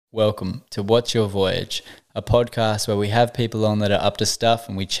Welcome to What's Your Voyage, a podcast where we have people on that are up to stuff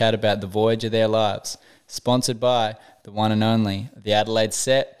and we chat about the voyage of their lives. Sponsored by the one and only, the Adelaide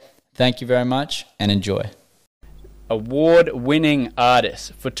set. Thank you very much and enjoy. Award-winning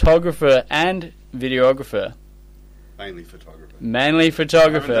artist, photographer and videographer. Mainly photographer. Mainly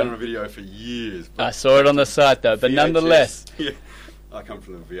photographer. I haven't done a video for years. But I saw it on the site though, but VHS, nonetheless. Yeah, I come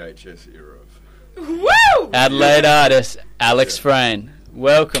from the VHS era of... Woo! Adelaide artist, Alex Frayne.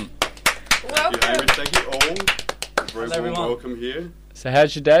 Welcome. Thank you, Hamish. Thank you all. Very warm everyone. welcome here. So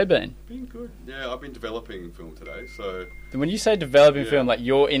how's your day been? Been good. Yeah, I've been developing film today, so... When you say developing Yeah. film, like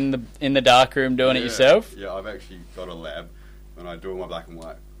you're in the dark room doing it yourself? Yeah, I've actually got a lab, and I do all my black and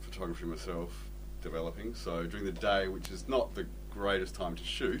white photography myself, developing. So during the day, which is not the greatest time to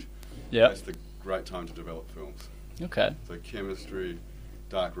shoot, Yeah. that's the great time to develop films. Okay. So chemistry,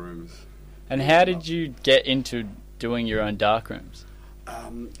 dark rooms. And how did you get into doing your own dark rooms?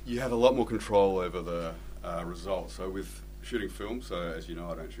 You have a lot more control over the results. So with shooting film, so as you know,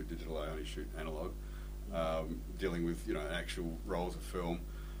 I don't shoot digital, I only shoot analog. Dealing with actual rolls of film.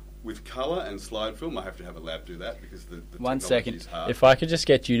 With colour and slide film, I have to have a lab do that because the 1 technology second. is hard. If I could just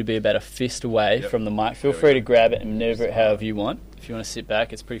get you to be about a fist away Yep. from the mic, feel There we free go. to grab it and maneuver it however you want. If you want to sit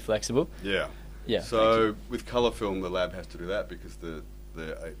back, it's pretty flexible. Yeah. Yeah. thank So with colour film, the lab has to do that because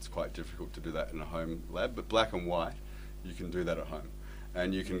it's quite difficult to do that in a home lab. But black and white, you can do that at home,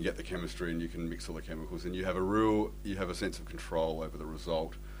 and you can get the chemistry and you can mix all the chemicals, and you have a sense of control over the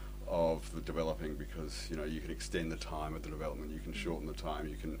result of the developing because you can extend the time of the development, you can shorten the time,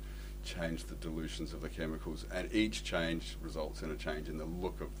 you can change the dilutions of the chemicals, and each change results in a change in the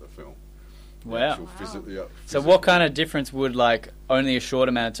look of the film. Wow. The actual Wow. physical- So what kind of difference would only a short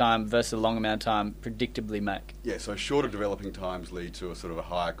amount of time versus a long amount of time predictably make? Yeah, so shorter developing times lead to a sort of a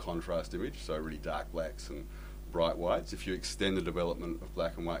higher contrast image, so really dark blacks and bright whites. If you extend the development of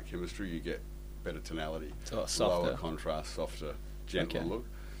black and white chemistry, you get better tonality, It's a lot softer. lower contrast, softer, gentler Okay. look.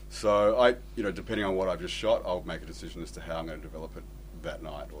 So depending on what I've just shot, I'll make a decision as to how I'm going to develop it that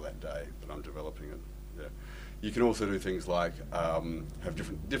night or that day that I'm developing it. Yeah. You can also do things like have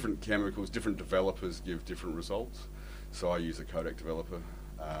different chemicals, different developers give different results. So I use a Kodak developer,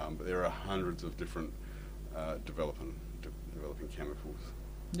 but there are hundreds of different developing chemicals.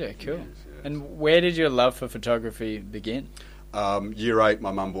 Yeah, cool. Yes. And where did your love for photography begin? Year 8,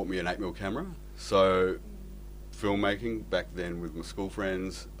 my mum bought me an 8mm camera. So filmmaking back then with my school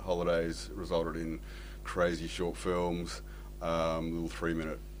friends, holidays resulted in crazy short films, little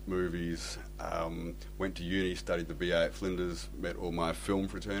 3-minute movies. Went to uni, studied the BA at Flinders, met all my film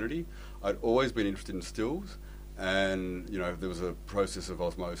fraternity. I'd always been interested in stills, and there was a process of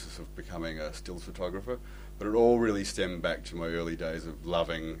osmosis of becoming a stills photographer, but it all really stemmed back to my early days of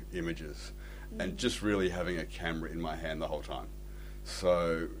loving images and just really having a camera in my hand the whole time.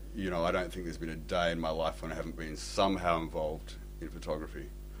 So, I don't think there's been a day in my life when I haven't been somehow involved in photography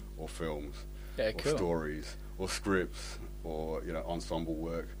or films Yeah, or cool. stories or scripts or, ensemble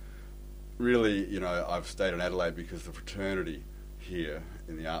work. Really, I've stayed in Adelaide because the fraternity here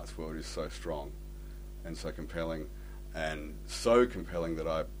in the arts world is so strong and so compelling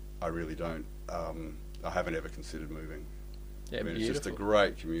that I really don't, I haven't ever considered moving. Yeah, I mean, beautiful. it's just a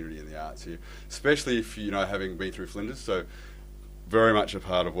great community in the arts here, especially if, having been through Flinders, so very much a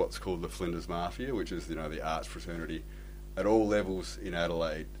part of what's called the Flinders Mafia, which is, the arts fraternity at all levels in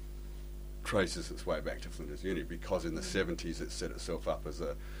Adelaide traces its way back to Flinders Uni because in the 70s it set itself up as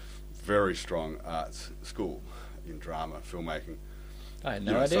a very strong arts school in drama, filmmaking. I had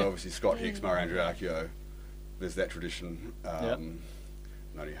no idea. So obviously Scott Hicks, Andreacchio, there's that tradition.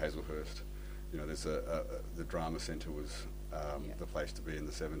 Noni Hazelhurst, there's the drama centre was the place to be in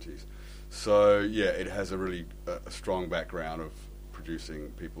the 70s. So it has a really a strong background of producing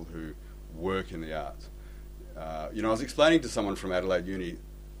people who work in the arts. I was explaining to someone from Adelaide Uni,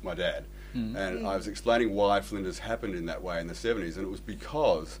 my dad, and I was explaining why Flinders happened in that way in the 70s, and it was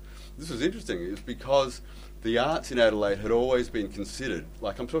because, this was interesting, it was because the arts in Adelaide had always been considered,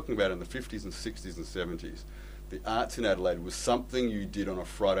 like I'm talking about in the 50s and 60s and 70s, the arts in Adelaide was something you did on a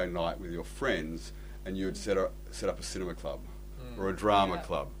Friday night with your friends, and you would set up a cinema club or a drama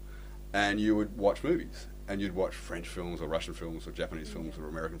club, and you would watch movies, and you'd watch French films or Russian films or Japanese films or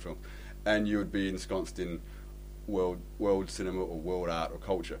American films, and you would be ensconced in world cinema or world art or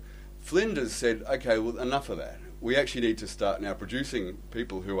culture. Flinders said, okay, well, enough of that. We actually need to start now producing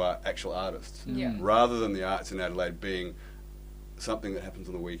people who are actual artists, rather than the arts in Adelaide being something that happens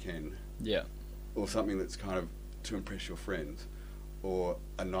on the weekend, or something that's kind of to impress your friends, or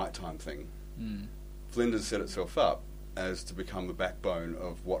a nighttime thing. Flinders set itself up as to become the backbone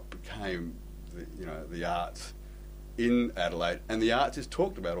of what became the arts in Adelaide, and the arts is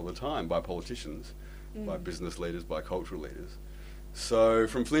talked about all the time by politicians, by business leaders, by cultural leaders. So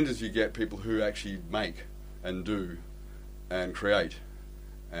from Flinders you get people who actually make and do and create,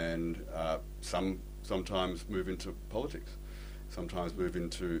 and sometimes move into politics, sometimes move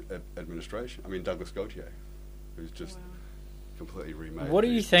into administration. I mean, Douglas Gautier, who's just completely remade. What do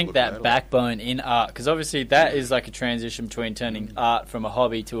you think that backbone in art, because obviously that is like a transition between turning art from a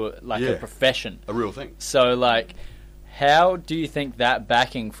hobby to a profession, a real thing. So like, how do you think that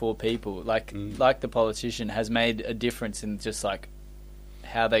backing for people like the politician has made a difference in just like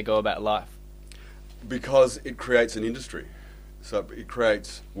how they go about life? Because it creates an industry, so it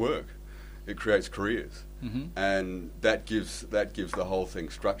creates work, it creates careers, and that gives the whole thing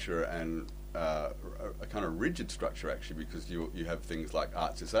structure and a kind of rigid structure, actually, because you have things like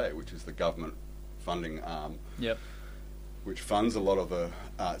Arts SA, which is the government funding arm, which funds a lot of the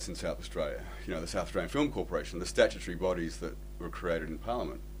arts in South Australia. You know, the South Australian Film Corporation, the statutory bodies that were created in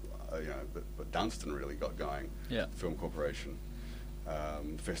Parliament. But Dunstan really got going. The Film Corporation,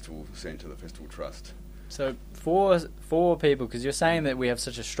 Festival Centre, the Festival Trust. So for people, because you're saying that we have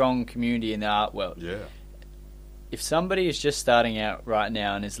such a strong community in the art world. Yeah. If somebody is just starting out right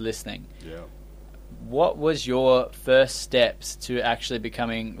now and is listening, what was your first steps to actually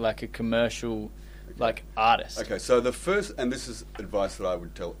becoming like a commercial like artist? Okay, so the first, and this is advice that I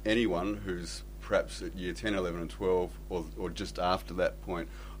would tell anyone who's perhaps at year 10, 11 and 12 or just after that point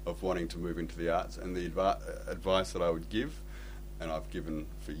of wanting to move into the arts, and the advice that I would give, and I've given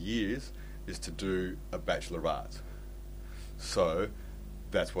for years, is to do a Bachelor of Arts. So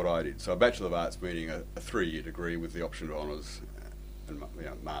that's what I did. So a Bachelor of Arts meaning a 3-year degree with the option to honours and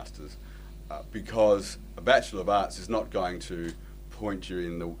masters, because a Bachelor of Arts is not going to point you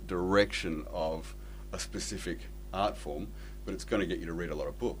in the direction of a specific art form, but it's going to get you to read a lot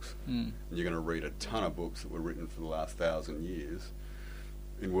of books. And you're going to read a ton of books that were written for the last 1,000 years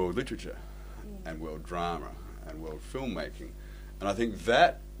in world literature and world drama and world filmmaking. And I think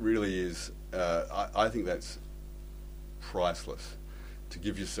that really is, I think that's priceless, to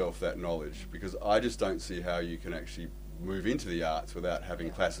give yourself that knowledge, because I just don't see how you can actually move into the arts without having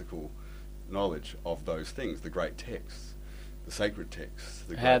classical knowledge of those things, the great texts, the sacred texts.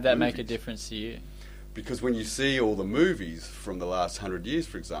 How did that make a difference to you? Because when you see all the movies from the last 100 years,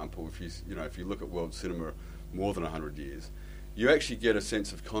 for example, if you look at world cinema more than 100 years, you actually get a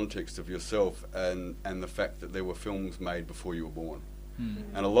sense of context of yourself and the fact that there were films made before you were born.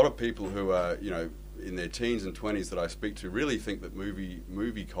 And a lot of people who are, in their teens and 20s that I speak to really think that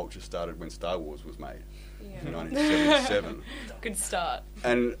movie culture started when Star Wars was made in 1977. Good start.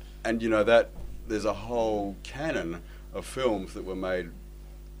 And that there's a whole canon of films that were made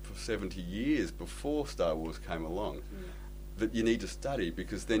for 70 years before Star Wars came along that you need to study,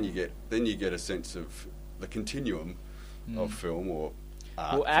 because then you get a sense of the continuum of film or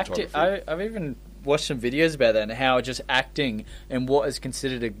art. Well, I've even watched some videos about that and how just acting and what is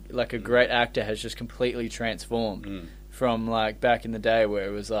considered a great actor has just completely transformed from like back in the day where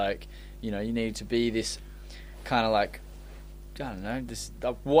it was like, you needed to be this kind of like, I don't know, this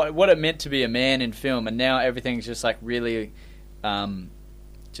what it meant to be a man in film, and now everything's just like really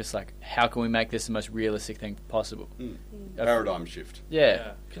just like, how can we make this the most realistic thing possible? Paradigm shift.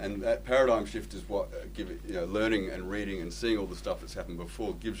 Yeah. And that paradigm shift is what learning and reading and seeing all the stuff that's happened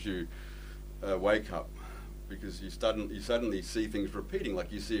before gives you a wake up, because you suddenly see things repeating.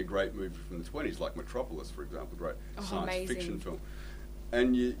 Like you see a great movie from the 20s, like Metropolis, for example, great science fiction film.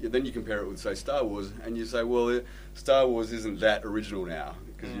 And then you compare it with, say, Star Wars, and you say, well, Star Wars isn't that original now,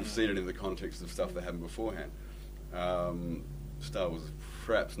 because you've seen it in the context of stuff that happened beforehand. Star Wars is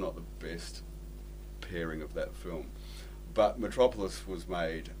perhaps not the best pairing of that film. But Metropolis was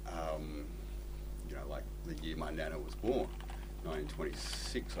made, like the year my nana was born,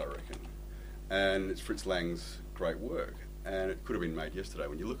 1926, I reckon. And it's Fritz Lang's great work. And it could have been made yesterday.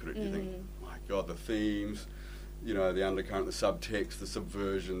 When you look at it, you think, my God, the themes, the undercurrent, the subtext, the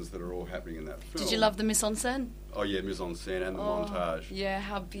subversions that are all happening in that film. Did you love the mise-en-scène? Oh, yeah, mise-en-scène and the montage. Yeah,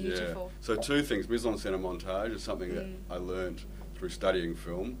 how beautiful. Yeah. So two things, mise-en-scène and montage is something that I learned through studying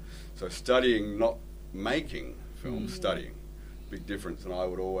film. So studying, not making film, studying. Big difference. And I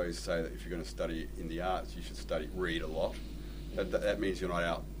would always say that if you're going to study in the arts, you should read a lot. That means you're not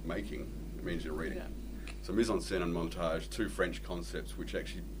out making. It means you're reading. Yeah. So mise-en-scène and montage, two French concepts which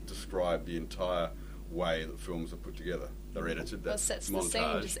actually describe the entire way that films are put together. They're edited. That sets montage, the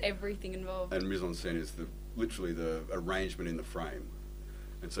scene, just everything involved. And mise-en-scène is literally the arrangement in the frame.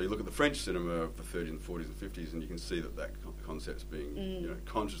 And so you look at the French cinema of the 30s and 40s and 50s, and you can see that concept's being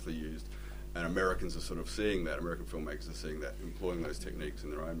consciously used. And Americans are sort of seeing that. American filmmakers are seeing that, employing those techniques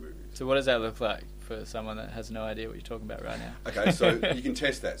in their own movies. So what does that look like for someone that has no idea what you're talking about right now? Okay, so you can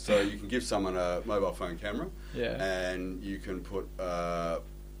test that. So you can give someone a mobile phone camera, Yeah. and you can put, a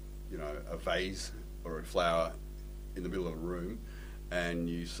vase or a flower in the middle of a room, and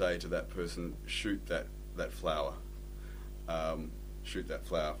you say to that person, shoot that flower. Shoot that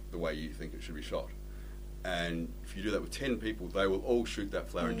flower the way you think it should be shot. And if you do that with 10 people, they will all shoot that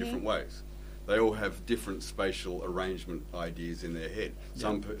flower in different ways. They all have different spatial arrangement ideas in their head.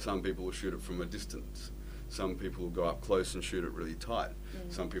 Yeah. Some people will shoot it from a distance. Some people will go up close and shoot it really tight.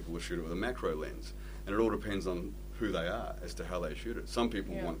 Some people will shoot it with a macro lens. And it all depends on who they are as to how they shoot it. Some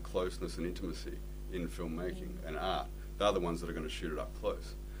people want closeness and intimacy in filmmaking and art. They're the ones that are going to shoot it up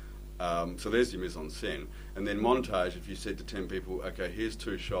close. So there's your mise-en-scène. And then montage, if you said to 10 people, okay, here's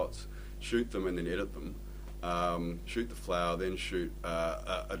 2 shots, shoot them and then edit them. Shoot the flower, then shoot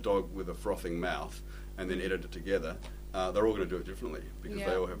a dog with a frothing mouth, and then edit it together. They're all going to do it differently because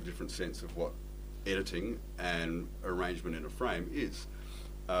they all have a different sense of what editing and arrangement in a frame is.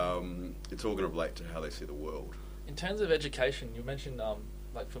 It's all going to relate to how they see the world. In terms of education, you mentioned,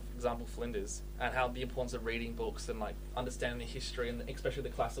 like for example, Flinders, and how the importance of reading books and like understanding the history and especially the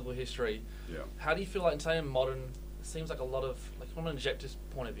classical history. Yeah. How do you feel like in today's modern? It seems like a lot of, like from an objective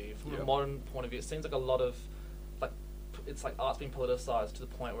point of view, from a modern point of view, it seems like a lot of, like, it's like art's been politicised to the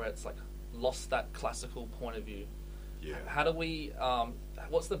point where it's like lost that classical point of view. Yeah. How do we,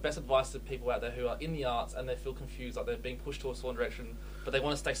 what's the best advice to people out there who are in the arts and they feel confused, like they're being pushed to a certain direction, but they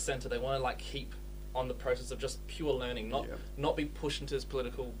want to stay centred, they want to like keep on the process of just pure learning, not be pushed into this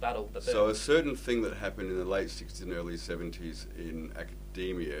political battle. So a certain thing that happened in the late 60s and early 70s in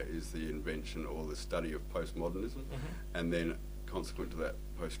academia is the invention or the study of postmodernism, and then consequent to that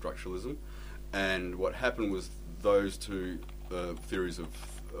post-structuralism. And what happened was those two theories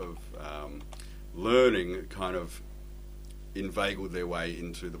of learning kind of inveigled their way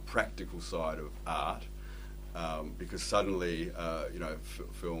into the practical side of art. Because suddenly,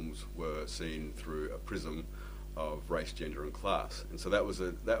 films were seen through a prism of race, gender, and class, and so that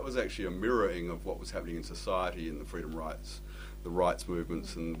was actually a mirroring of what was happening in society in the freedom rights, the rights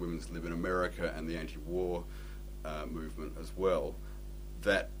movements, and women's lib in America, and the anti-war movement as well.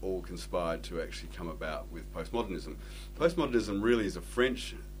 That all conspired to actually come about with postmodernism. Postmodernism really is a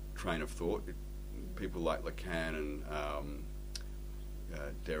French train of thought. People like Lacan and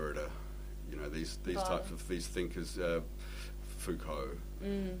Derrida. These types of these thinkers, Foucault,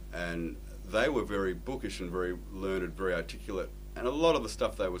 and they were very bookish and very learned, very articulate, and a lot of the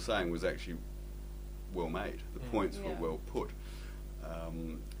stuff they were saying was actually well made. The points were well put.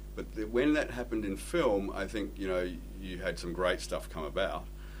 But when that happened in film, I think you had some great stuff come about.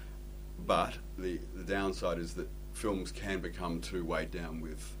 But the downside is that films can become too weighed down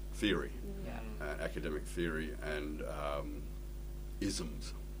with theory, academic theory, and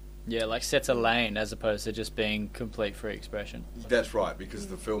isms. Yeah, like sets a lane as opposed to just being complete free expression. That's right, because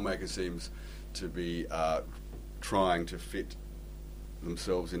the filmmaker seems to be trying to fit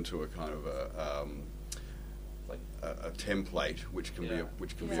themselves into a kind of a template which can be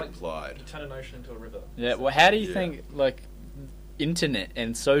applied. You turn an ocean into a river. Yeah. Well, how do you think like internet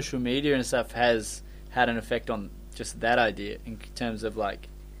and social media and stuff has had an effect on just that idea in terms of like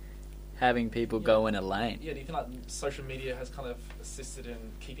having people go in a lane? Yeah, do you think like social media has kind of assisted in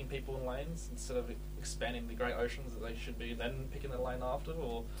keeping people in lanes instead of expanding the great oceans that they should be, then picking a lane after?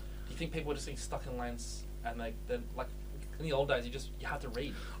 Or do you think people are just being stuck in lanes and they're like in the old days you had to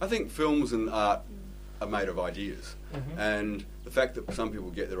read? I think films and art are made of ideas, and the fact that some people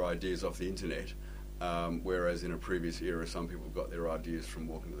get their ideas off the internet, whereas in a previous era some people got their ideas from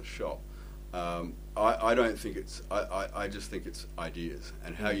walking to the shop. I don't think it's. I just think it's ideas,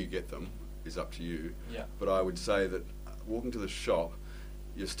 and how you get them is up to you. Yeah. But I would say that walking to the shop,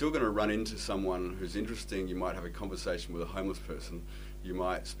 you're still going to run into someone who's interesting. You might have a conversation with a homeless person. You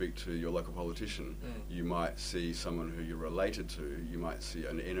might speak to your local politician. You might see someone who you're related to. You might see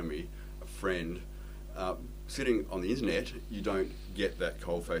an enemy, a friend. Sitting on the internet, you don't get that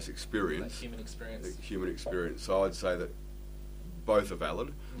cold-face experience. That human experience. The human experience. So I'd say that both are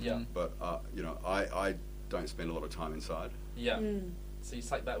valid. Yeah. But I don't spend a lot of time inside. Yeah. So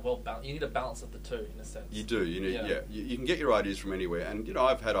it's like that you need a balance of the two in a sense. You do. You need. Yeah. You can get your ideas from anywhere, and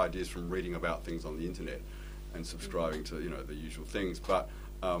I've had ideas from reading about things on the internet, and subscribing to the usual things. But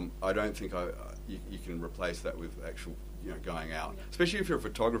I don't think you can replace that with actual going out, especially if you're a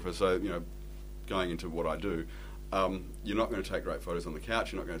photographer. So going into what I do, you're not going to take great photos on the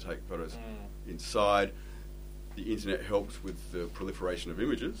couch. You're not going to take photos inside. The internet helps with the proliferation of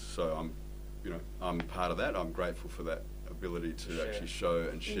images, so I'm part of that. I'm grateful for that ability to actually show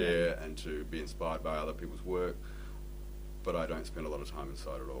and share and to be inspired by other people's work, but I don't spend a lot of time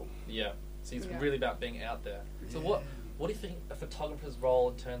inside at all. Yeah, so it's really about being out there. So what do you think a photographer's role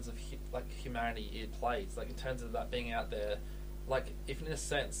in terms of humanity it plays? Like in terms of that being out there, like if in a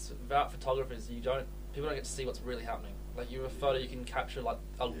sense without photographers people don't get to see what's really happening. Like you have a photo, you can capture like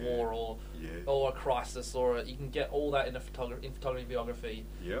a war or a crisis, or you can get all that in photography videography.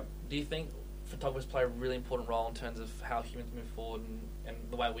 Yep. Do you think photographers play a really important role in terms of how humans move forward and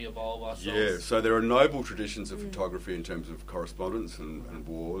the way we evolve ourselves? Yeah, so there are noble traditions of photography in terms of correspondence and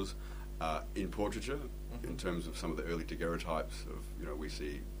wars, in portraiture, in terms of some of the early daguerreotypes of, we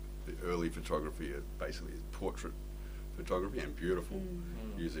see the early photography basically as portrait photography and beautiful,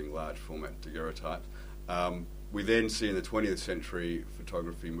 using large format daguerreotypes. We then see in the 20th century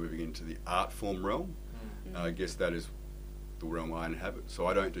photography moving into the art form realm. I guess that is the realm I inhabit. So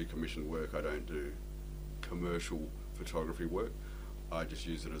I don't do commissioned work, I don't do commercial photography work. I just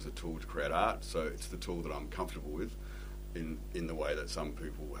use it as a tool to create art. So it's the tool that I'm comfortable with in the way that some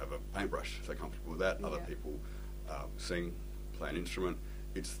people have a paintbrush, if they're comfortable with that. Other people sing, play an instrument.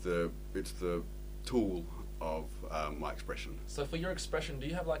 It's the tool of my expression. So for your expression, do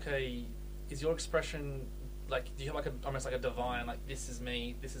you have is your expression do you have almost like a divine, like this is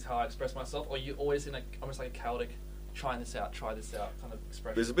me, this is how I express myself, or are you always in almost like a chaotic try this out kind of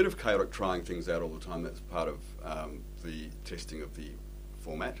expression? There's a bit of chaotic trying things out all the time. That's part of the testing of the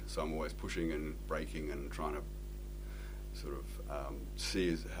format. So I'm always pushing and breaking and trying to sort of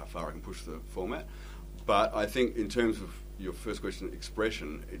see how far I can push the format. But I think in terms of your first question,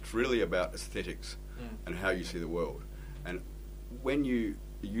 expression, it's really about aesthetics and how you see the world. And when you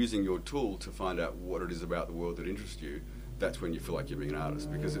are using your tool to find out what it is about the world that interests you, that's when you feel like you're being an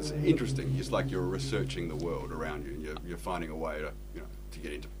artist, because it's interesting. It's like you're researching the world around you, and you're finding a way to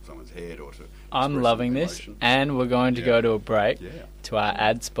get into someone's head or to. I'm loving this, and we're going to go to a break to our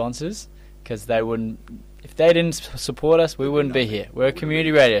ad sponsors, because they wouldn't. If they didn't support us, we wouldn't be here. We're a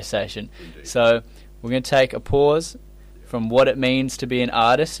community radio station, so we're going to take a pause from what it means to be an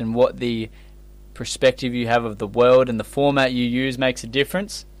artist and what the perspective you have of the world and the format you use makes a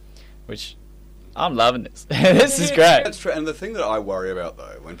difference, which I'm loving this. This is great. That's true. And the thing that I worry about,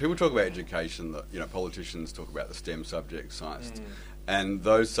 though, when people talk about education, politicians talk about the STEM subjects, science, and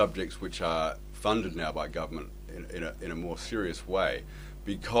those subjects which are funded now by government in a more serious way,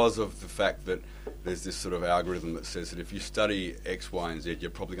 because of the fact that there's this sort of algorithm that says that if you study X, Y, and Z, you're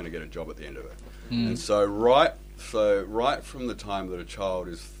probably going to get a job at the end of it. And so right from the time that a child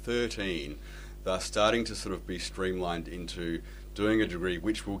is 13, they're starting to sort of be streamlined into doing a degree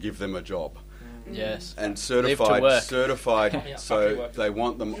which will give them a job. Yes. And certified, so they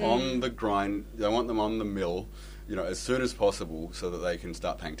want them on the grind, they want them on the mill, as soon as possible, so that they can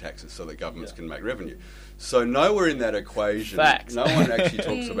start paying taxes, so that governments can make revenue. So nowhere in that equation, no one actually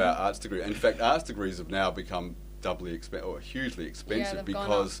talks about arts degree. In fact, arts degrees have now become hugely expensive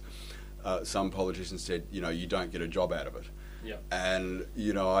because some politicians said, you don't get a job out of it. Yeah. And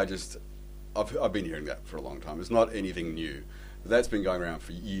I've been hearing that for a long time. It's not anything new. That's been going around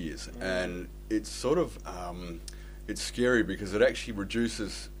for years, and it's sort of it's scary because it actually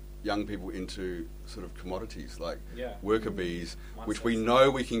reduces young people into sort of commodities like worker bees, which we know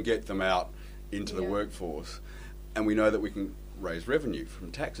we can get them out into the workforce, and we know that we can raise revenue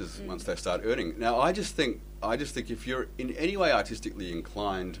from taxes once they start earning. Now, I just think if you're in any way artistically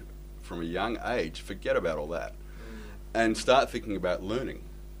inclined from a young age, forget about all that, and start thinking about learning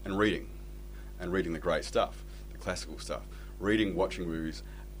and reading the great stuff, the classical stuff. Reading, watching movies,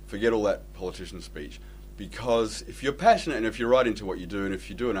 forget all that politician speech. Because if you're passionate and if you're right into what you do, and if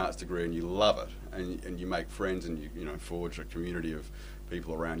you do an arts degree and you love it, and you make friends and you forge a community of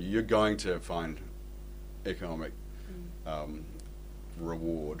people around you, you're going to find economic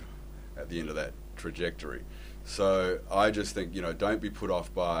reward at the end of that trajectory. So I just think don't be put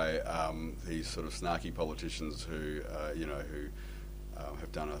off by these sort of snarky politicians who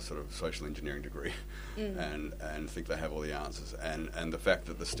have done a sort of social engineering degree and think they have all the answers. And the fact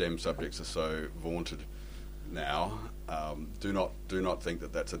that the STEM subjects are so vaunted now, do not think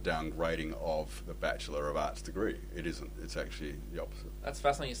that that's a downgrading of the Bachelor of Arts degree. It isn't. It's actually the opposite. That's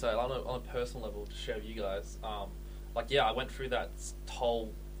fascinating you say. On a personal level, to share with you guys, I went through that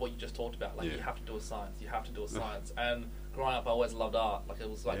whole, what you just talked about. You have to do a science. You have to do a science. And growing up, I always loved art. It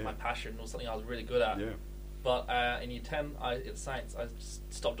was my passion. It was something I was really good at. Yeah. But in year 10, at Saints, I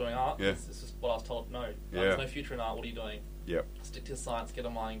just stopped doing art. Yeah. This is what I was told. No, there's no future in art. What are you doing? Yep. Stick to science, get a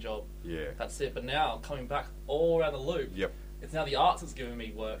mining job. Yeah. That's it. But now, coming back all around the loop, yep. It's now the arts that's giving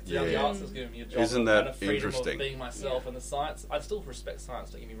me work. It's now the arts that's giving me a job. Isn't that and a freedom interesting? Of being myself and the science. I still respect science,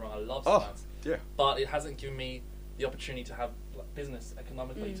 don't get me wrong. I love science. Yeah. But it hasn't given me the opportunity to have business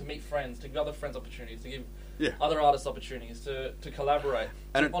economically, to meet friends, to give other friends opportunities, to give Yeah. other artists opportunities, to collaborate.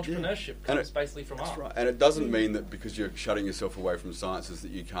 And entrepreneurship comes basically from art. Right. And it doesn't mean that because you're shutting yourself away from sciences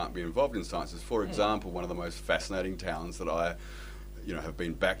that you can't be involved in sciences. For example, one of the most fascinating towns that I have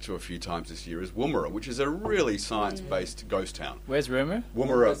been back to a few times this year is Woomera, which is a really science-based ghost town. Where's Woomera?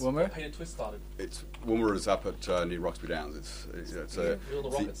 Woomera. Peter Twist started. Woomera's up at near Roxby Downs.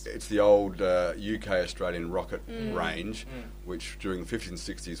 It's the old UK Australian rocket range, which during the 50s and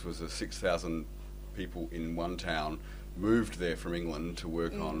 60s was 6,000 people in one town moved there from England to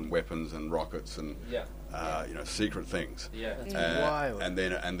work on weapons and rockets and secret things. Yeah, wild. And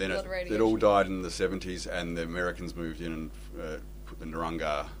then it all died in the 70s, and the Americans moved in and put the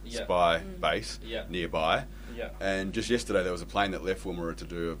Narungga spy base nearby. Yeah. And just yesterday there was a plane that left Woomera to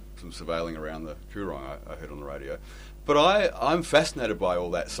do some surveilling around the Coorong, I heard on the radio. But I'm fascinated by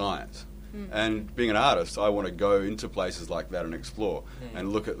all that science. And being an artist, I want to go into places like that and explore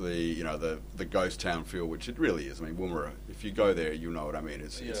and look at the ghost town feel, which it really is. I mean, Woomera, if you go there, you know what I mean.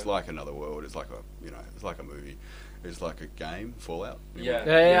 It's like another world. It's like a movie. It's like a game, Fallout.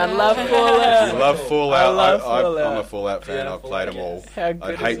 I love Fallout. If you love Fallout, Fallout. I'm a Fallout fan. I've played them all. How good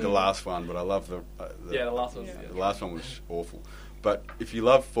I is hate the it? last one, but I love the last one. the last one was awful. But if you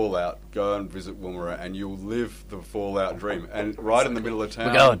love Fallout, go and visit Woomera and you'll live the Fallout dream. And right in the middle of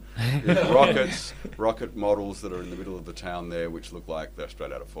town, there's rocket models that are in the middle of the town there, which look like they're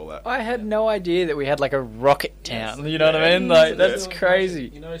straight out of Fallout. I had no idea that we had like a rocket town. You know what I mean? Like that's crazy.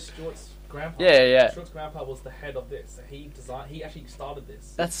 You know Stuart's grandpa? Yeah. Stuart's grandpa was the head of this. So he actually started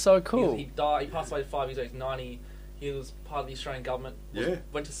this. That's so cool. He died. He passed away 5 years ago. He's 90. He was part of the Australian government.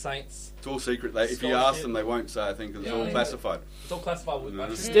 Went to Saints. It's all secret. If you ask them, they won't say a thing because it's all classified. It's all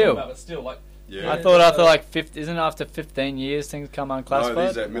classified. Still, like. I thought after like isn't after 15 years things come unclassified? No,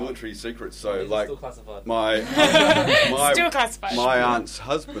 these are military secrets. So like still classified. Still classified. My aunt's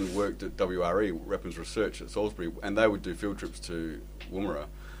husband worked at WRE, Weapons Research at Salisbury, and they would do field trips to Woomera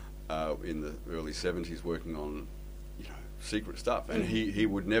in the early 70s, working on secret stuff. And he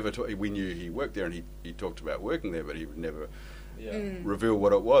would never talk. We knew he worked there, and he talked about working there, but he would never reveal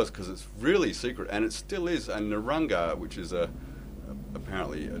what it was because it's really secret, and it still is. And Narungga, which is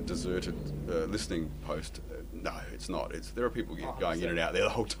apparently a deserted listening post. No, it's not. There are people going in and out there the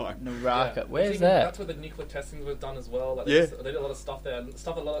whole time. Naraka. Where's that? That's where the nuclear testing was done as well. Like they did a lot of stuff there.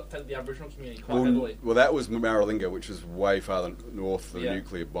 Stuff that a lot of the Aboriginal community quite heavily. Well, that was Maralinga, which is way farther north. The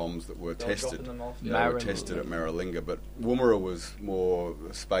nuclear bombs that were tested. They were tested at Maralinga, but Woomera was more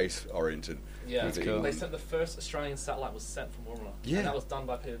space oriented. Yeah, that's cool. They sent the first Australian satellite was sent from Woomera. Yeah, and that was done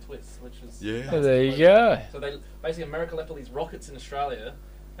by Peter Twist, which is there you go. So basically America left all these rockets in Australia.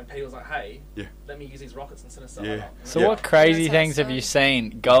 And Peter was like, hey, let me use these rockets and send a satellite up. So what crazy things have you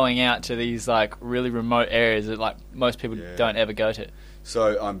seen going out to these like really remote areas that like most people don't ever go to?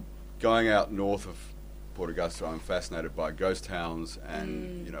 So I'm going out north of Port Augusta. I'm fascinated by ghost towns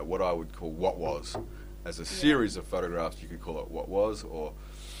and what I would call what was. As a series of photographs, you could call it what was or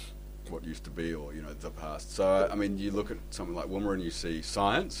what used to be or the past. So I mean, you look at something like Woomera and you see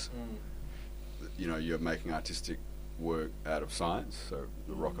science. You're making artistic work out of science, so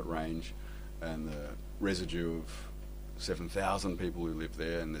the rocket range and the residue of 7,000 people who live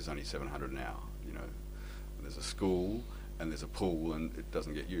there, and there's only 700 now. There's a school and there's a pool, and it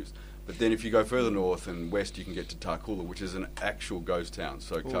doesn't get used. But then if you go further north and west, you can get to Tarcoola, which is an actual ghost town.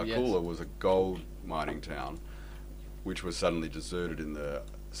 So Tarcoola was a gold mining town, which was suddenly deserted in the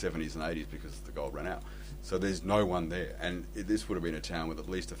 70s and 80s because the gold ran out. So there's no one there, and this would have been a town with at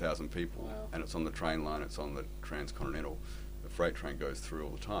least 1,000 people, and it's on the train line, it's on the transcontinental, the freight train goes through all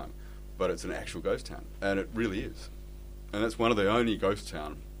the time, but it's an actual ghost town, and it really is, and it's one of the only ghost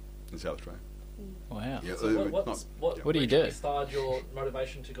town in South Australia. Wow. Yeah, so what do you do? Started your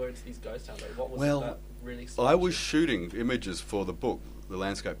motivation to go into these ghost towns? Like, what was that really? I was shooting images for the book, the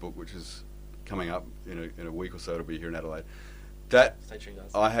landscape book, which is coming up in a week or so. It'll be here in Adelaide. Stay tuned,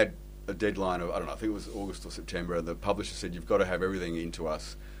 guys. I had a deadline of, I don't know, I think it was August or September, and the publisher said, you've got to have everything into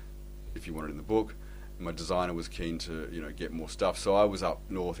us if you want it in the book. And my designer was keen to, get more stuff. So I was up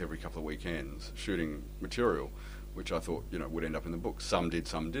north every couple of weekends shooting material, which I thought, would end up in the book. Some did,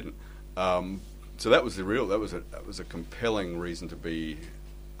 some didn't. So that was that was a compelling reason to be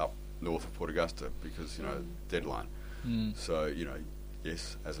up north of Port Augusta because, deadline. So,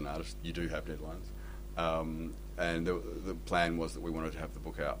 yes, as an artist, you do have deadlines. And the plan was that we wanted to have the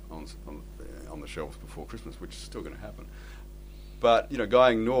book out on the shelves before Christmas, which is still going to happen. But,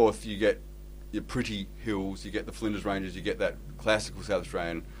 going north, you get your pretty hills, you get the Flinders Ranges, you get that classical South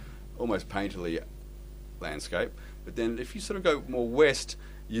Australian, almost painterly landscape. But then if you sort of go more west,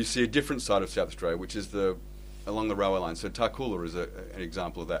 you see a different side of South Australia, which is the along the railway line. So Tarcoola is an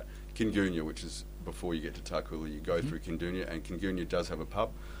example of that. Kingunya, which is before you get to Tarcoola, you go through Kingunya, and Kingunya does have a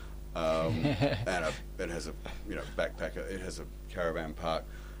pub, and it has a backpacker. It has a caravan park,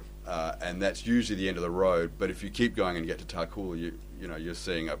 and that's usually the end of the road. But if you keep going and get to Tarcoola, you're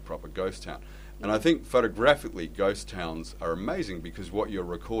seeing a proper ghost town. And I think photographically, ghost towns are amazing because what you're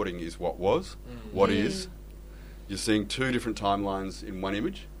recording is what was, what is. You're seeing two different timelines in one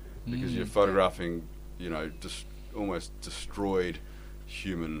image because you're photographing, almost destroyed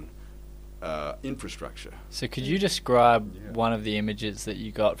human infrastructure. So could you describe one of the images that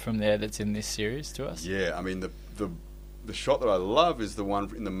you got from there that's in this series to us? Yeah, I mean, the shot that I love is the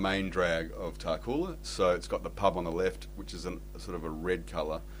one in the main drag of Tarcoola. So it's got the pub on the left, which is a sort of a red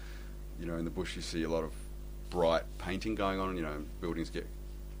colour. In the bush you see a lot of bright painting going on. Buildings get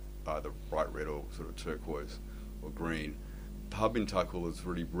either bright red or sort of turquoise or green. Pub in Tarcoola is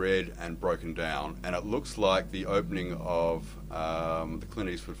really red and broken down, and it looks like the opening of the Clint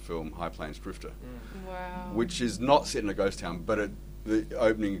Eastwood film High Plains Drifter, which is not set in a ghost town, but the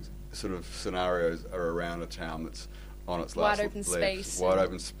opening sort of scenarios are around a town that's on its last wide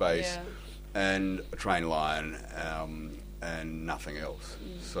open space, and a train line and nothing else.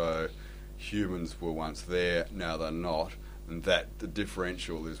 So humans were once there, now they're not, and that the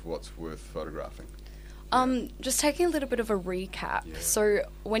differential is what's worth photographing. Just taking a little bit of a recap. Yeah. So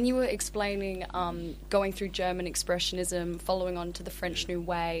when you were explaining going through German Expressionism, following on to the French New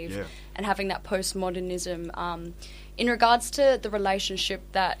Wave, and having that postmodernism, in regards to the relationship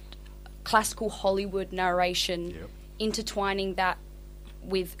that classical Hollywood narration, intertwining that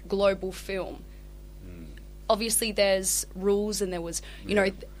with global film. Obviously there's rules and there was,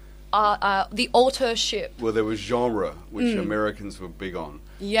 the authorship. Well, there was genre, which Americans were big on.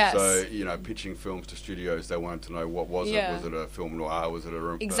 Yes. So, pitching films to studios, they wanted to know what was it. Was it a film noir? Was it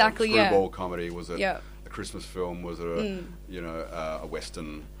a screwball comedy? Was it a Christmas film? Was it a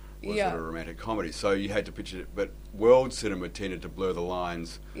Western? Was it a romantic comedy? So you had to pitch it. But world cinema tended to blur the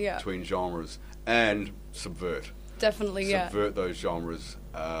lines between genres and subvert. Definitely, subvert those genres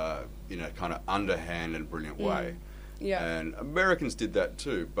in a kind of underhand and brilliant way. Yeah. And Americans did that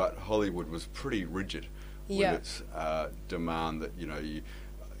too, but Hollywood was pretty rigid with its demand that,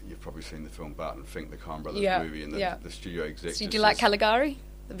 you've probably seen the film Barton Fink, the Coen Brothers movie, and the studio executives. So you do like Caligari,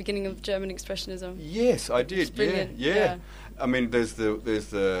 the beginning of German Expressionism? Yes, I did. It's brilliant. Yeah. I mean, there's the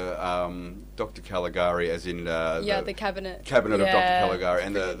Dr. Caligari, as in the cabinet of Dr. Caligari,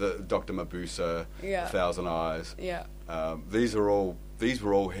 and the Dr. Mabusa, Thousand Eyes. Yeah. These were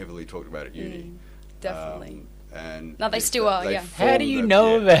all heavily talked about at uni. Definitely. And no, they still are. How do you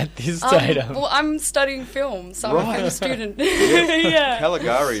know about this, Taydam? Well, I'm studying film, so I'm a film student.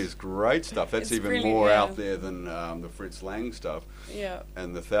 Caligari is great stuff. That's even more out there than the Fritz Lang stuff. Yeah.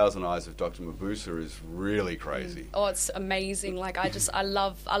 And the Thousand Eyes of Dr. Mabusa is really crazy. Oh, it's amazing. Like I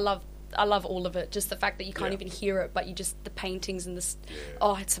love all of it. Just the fact that you can't even hear it, but the paintings and this.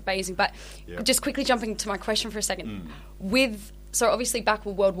 Oh, it's amazing. But just quickly jumping to my question for a second, so obviously back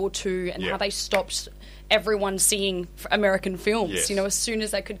with World War II and how they stopped everyone seeing American films, as soon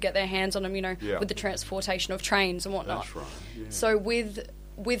as they could get their hands on them, with the transportation of trains and whatnot. That's right. Yeah. So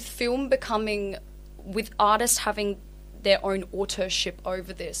with film becoming, with artists having their own authorship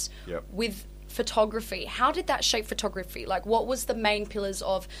over this, with photography, how did that shape photography? Like, what was the main pillars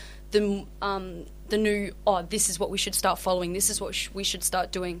of the new, this is what we should start following, this is what we should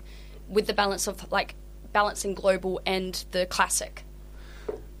start doing, with the balance of, balancing global and the classic?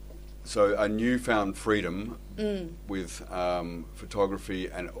 So a newfound freedom with photography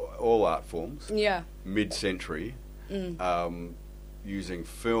and all art forms, mid-century, using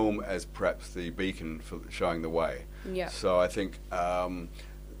film as perhaps the beacon for showing the way. Yeah. So I think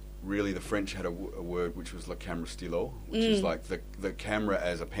really the French had a word which was le camera stylo, which is like the camera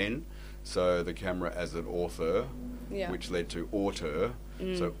as a pen, so the camera as an author, which led to auteur.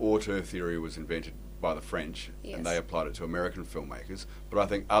 So auteur theory was invented by the French, and they applied it to American filmmakers. But I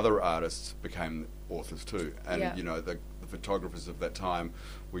think other artists became authors too, and the photographers of that time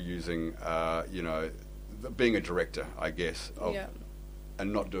were using, being a director, I guess,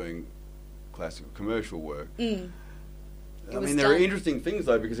 and not doing classical commercial work. I mean, there are interesting things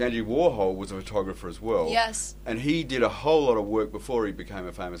though, because Andy Warhol was a photographer as well. Yes, and he did a whole lot of work before he became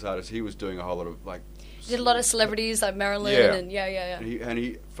a famous artist. He was doing a whole lot of did a lot of celebrities like Marilyn and And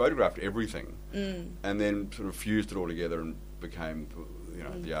he photographed everything, and then sort of fused it all together and became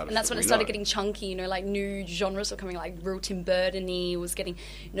the artist. And that's when it started getting chunky. Like new genres were coming, like real Tim Burton-y was getting.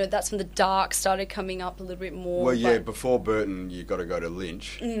 That's when the dark started coming up a little bit more. Well, before Burton, you got to go to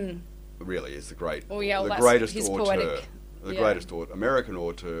Lynch. Really, is the great, the greatest his auteur. Poetic. The greatest American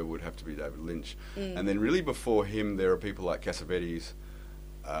auteur would have to be David Lynch. And then really before him, there are people like Cassavetes.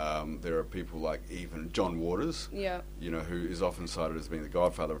 There are people like even John Waters, who is often cited as being the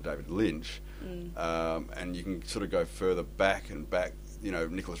godfather of David Lynch. And you can sort of go further back,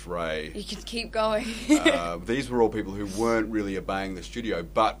 Nicholas Ray. You can keep going. These were all people who weren't really obeying the studio,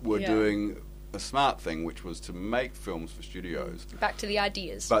 but were doing a smart thing, which was to make films for studios. Back to the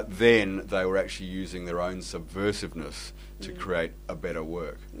ideas. But then they were actually using their own subversiveness to create a better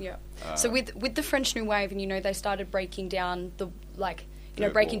work. Yeah. So with the French New Wave, and they started breaking down the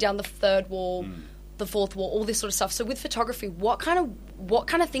down the third wall, the fourth wall, all this sort of stuff. So with photography, what kind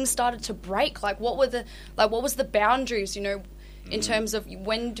of things started to break? What was the boundaries? In terms of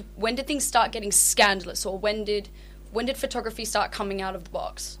when did things start getting scandalous, or when did photography start coming out of the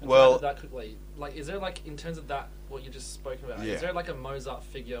box? Well, that quickly, is there in terms of that what you just spoken about? Is there a Mozart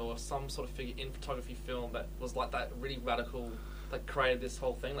figure or some sort of figure in photography film that was that really radical, that created this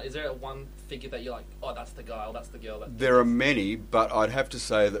whole thing? Is there one figure that you're oh, that's the guy or that's the girl? There are many, but I'd have to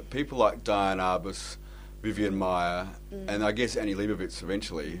say that people like Diane Arbus, Vivian Maier, and I guess Annie Leibovitz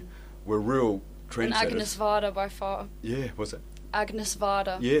eventually were real trendsetters. And Agnes Varda by far. Yeah, what's that? Agnes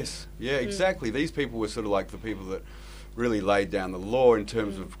Varda. Yes, yeah, exactly. These people were sort of the people that really laid down the law in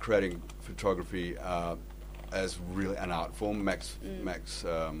terms of creating photography as really an art form. Max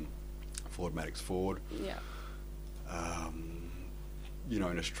Ford, Maddox Ford. Yeah.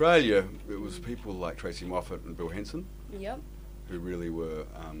 In Australia, it was people like Tracy Moffat and Bill Henson. Yep. Who really were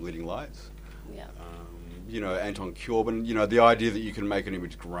leading lights. Yeah. Anton Corbin. The idea that you can make an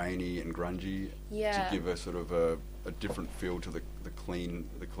image grainy and grungy to give a sort of a different feel to the clean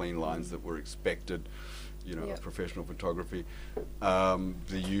lines that were expected. Of professional photography. The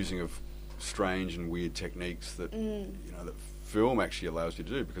using of strange and weird techniques that that film actually allows you to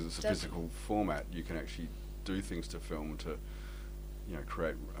do, because it's a physical format. You can actually do things to film to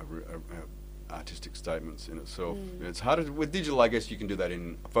create artistic statements in itself. It's harder with digital. I guess you can do that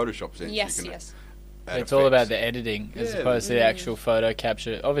in a Photoshop sense. Yes. It's all about the editing as opposed to the actual photo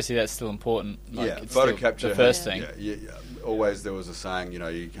capture. Obviously, that's still important. It's photo capture. The first thing. Yeah. Always there was a saying.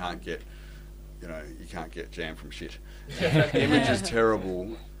 You can't get jam from shit. The image is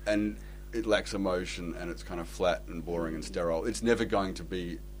terrible and it lacks emotion and it's kind of flat and boring and sterile. It's never going to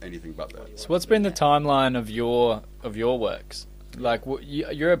be anything but that. So what's been the timeline of your works?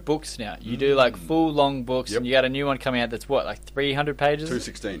 You're at books now. You do full long books, and you got a new one coming out that's 300 pages?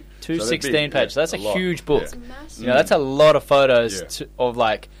 216. 216 pages. So that's a huge book. It's massive. That's a lot of photos of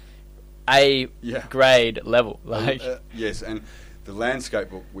A grade level. Yes, and the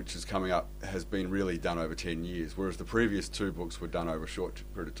landscape book, which is coming up, has been really done over 10 years, whereas the previous two books were done over a short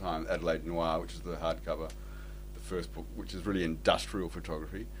period of time. Adelaide Noir, which is the hardcover, the first book, which is really industrial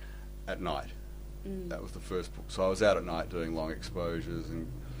photography at night. That was the first book. So I was out at night doing long exposures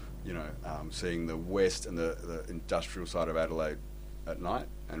and, seeing the west and the industrial side of Adelaide at night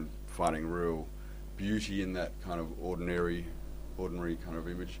and finding real beauty in that kind of ordinary kind of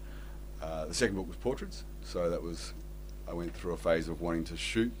image. The second book was portraits. So I went through a phase of wanting to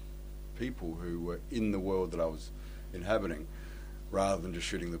shoot people who were in the world that I was inhabiting, rather than just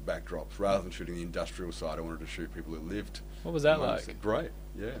shooting the backdrops, rather than shooting the industrial side. I wanted to shoot people who lived. What was that like? Great,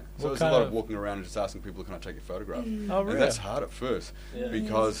 yeah. So it was a lot of walking around and just asking people, "Can I take your photograph?" Oh, really? And that's hard at first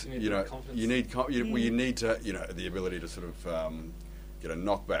because you need to the ability to sort of get a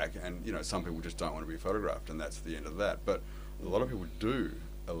knockback, and some people just don't want to be photographed, and that's the end of that. But a lot of people do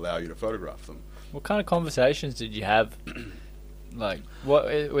allow you to photograph them. What kind of conversations did you have?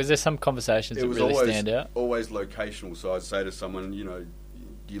 What was there? Some conversations that really stand out? Always locational. So I'd say to someone, do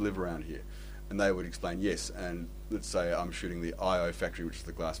you live around here? And they would explain yes. And let's say I'm shooting the IO factory, which is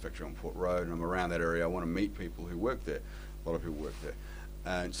the glass factory on Port Road, and I'm around that area. I want to meet people who work there. A lot of people work there.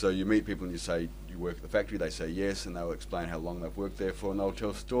 And so you meet people and you say, you work at the factory? They say yes, and they'll explain how long they've worked there for, and they'll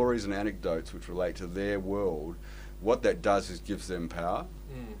tell stories and anecdotes which relate to their world. What that does is gives them power,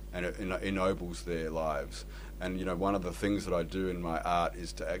 and it ennobles their lives. And one of the things that I do in my art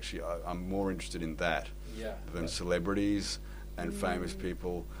is to actually, I'm more interested in that than celebrities and famous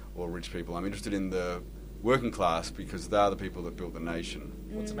people or rich people. I'm interested in the working class because they're the people that built the nation.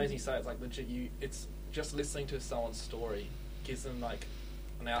 What's amazing is it's legit. It's just listening to someone's story gives them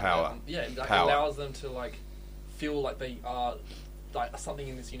an outlet. Power. Power. Allows them to feel like they are something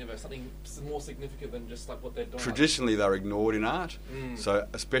in this universe, something more significant than just what they're doing. Traditionally, they're ignored in art. So,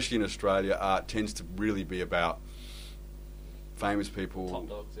 especially in Australia, art tends to really be about famous people, top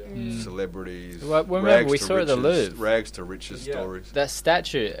dogs, celebrities. Well, remember, we saw it at the Louvre. Rags to riches stories. That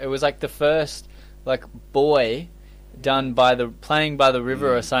statue, it was the first boy done playing by the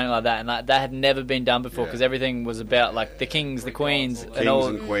river or something like that, and that had never been done before because everything was about like the kings, the queens,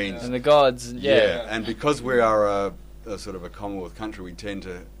 and queens, and the gods. And because we are a sort of a Commonwealth country, we tend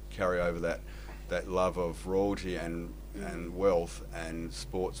to carry over that love of royalty and wealth and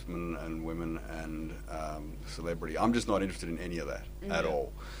sportsmen and women and celebrity. I'm just not interested in any of that at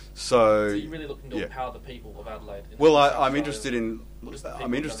all. So you're really looking to empower the people of Adelaide. Well, I'm interested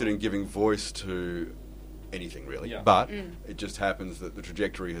in giving voice to anything really, but it just happens that the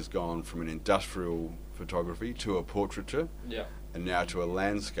trajectory has gone from an industrial photography to a portraiture, and now to a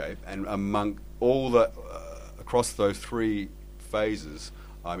landscape. And among all the across those three phases,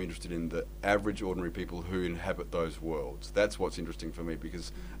 I'm interested in the average, ordinary people who inhabit those worlds. That's what's interesting for me,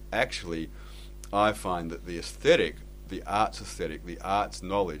 because actually I find that the aesthetic, the arts aesthetic, the arts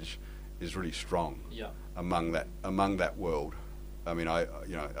knowledge is really strong among that world. I mean,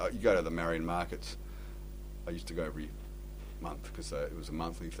 you go to the Marion markets. I used to go every month because it was a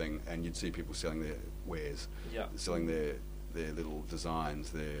monthly thing, and you'd see people selling their wares, selling their little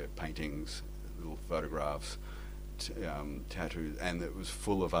designs, their paintings, little photographs, tattoos, and it was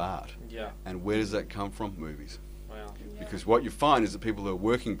full of art. And where does that come from? Movies. Wow. Because what you find is that people who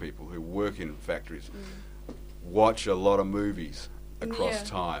work in factories watch a lot of movies across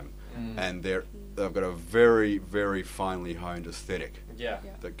time, and they've got a very, very finely honed aesthetic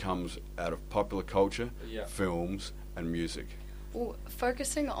that comes out of popular culture, films, and music. Well,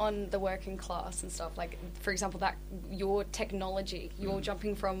 focusing on the working class and stuff, like, for example, that your technology, you're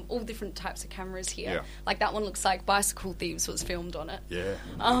jumping from all different types of cameras here. Like, that one looks like Bicycle Thieves was filmed on it.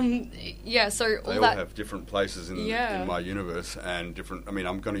 So they all have different places in my universe and different. I mean,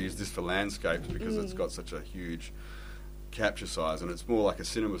 I'm going to use this for landscapes because it's got such a huge capture size, and it's more like a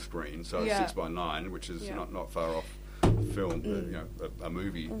cinema screen, so 6x9, which is not far off film. A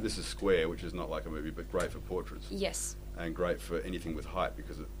movie. This is square, which is not like a movie, but great for portraits. Yes. And great for anything with height,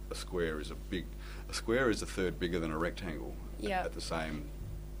 because a square is a third bigger than a rectangle at the same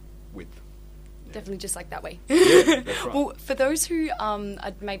width. Definitely just like that way. Yeah, that's right. Well, for those who are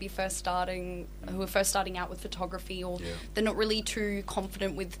maybe who are first starting out with photography, or they're not really too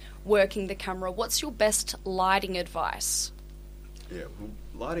confident with working the camera, what's your best lighting advice? Yeah, well,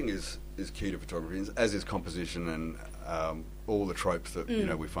 lighting is key to photography, as is composition, and all the tropes that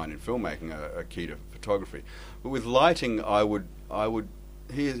we find in filmmaking are key to photography. But with lighting, I would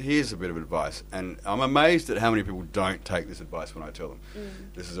here's a bit of advice, and I'm amazed at how many people don't take this advice when I tell them.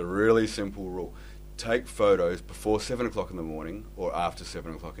 This is a really simple rule: take photos before 7 o'clock in the morning or after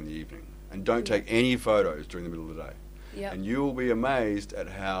 7 o'clock in the evening, and don't take any photos during the middle of the day. And you will be amazed at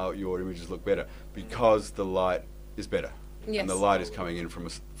how your images look better, because the light is better. And the light is coming in from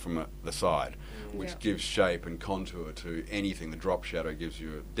the side, which gives shape and contour to anything. The drop shadow gives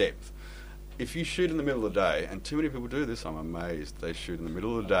you depth. If you shoot in the middle of the day, and too many people do this, I'm amazed, they shoot in the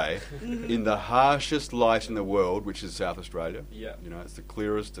middle of the day in the harshest light in the world, which is South Australia. It's the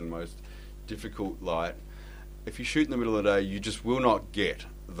clearest and most difficult light. If you shoot in the middle of the day, you just will not get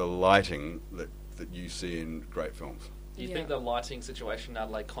the lighting that you see in great films. Do you think the lighting situation in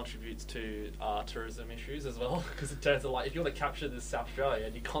Adelaide contributes to tourism issues as well? Because in terms of, like, if you want to capture this South Australia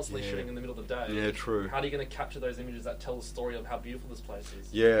and you're constantly shooting in the middle of the day, true. How are you going to capture those images that tell the story of how beautiful this place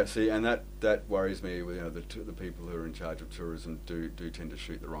is? Yeah, see, and that worries me. The people who are in charge of tourism do tend to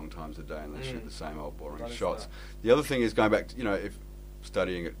shoot the wrong times of day, and they shoot the same old boring shots. The other thing is, going back to, if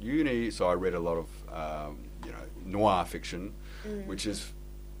studying at uni, so I read a lot of noir fiction, which is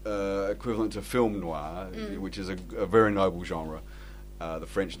equivalent to film noir, which is a very noble genre. The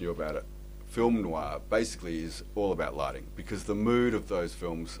French knew about it. Film noir basically is all about lighting, because the mood of those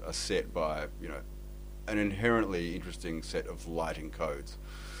films are set by an inherently interesting set of lighting codes.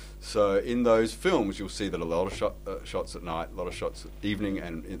 So in those films, you'll see that a lot of shots at night, a lot of shots at evening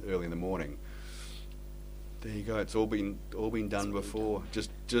and early in the morning. There you go. It's all been done before.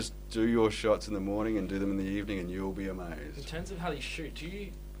 Just do your shots in the morning and do them in the evening, and you'll be amazed. In terms of how you shoot,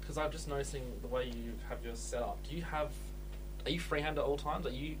 because I'm just noticing the way you have your setup. Are you freehand at all times?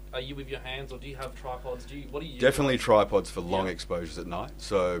 Are you with your hands, or do you have tripods? What do you use? Definitely tripods for long exposures at night.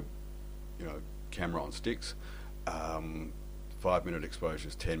 So, camera on sticks, 5-minute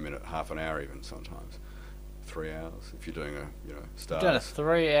exposures, 10-minute, half an hour even sometimes. 3 hours if you're doing stars. You've done a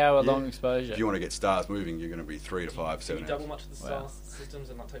 3-hour long exposure. If you want to get stars moving, you're going to be 3 to 5, 7 hours. Do you double much of the star systems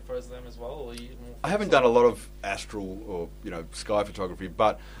and take photos of them as well? Or I haven't done a lot of astral or sky photography,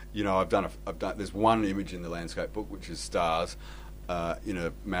 but I've done. There's one image in the landscape book which is stars in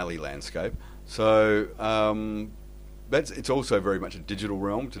a mallee landscape. So it's also very much a digital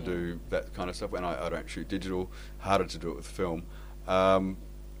realm to do that kind of stuff. And I don't shoot digital. Harder to do it with film.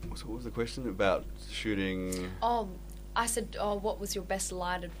 What was the question about shooting? I said, what was your best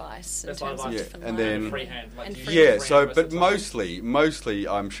light advice? Best light advice, different and light? then freehand. Like, but mostly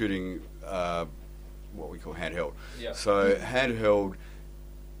I'm shooting what we call handheld. Yeah. So handheld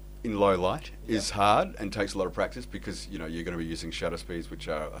in low light is hard and takes a lot of practice because you're going to be using shutter speeds which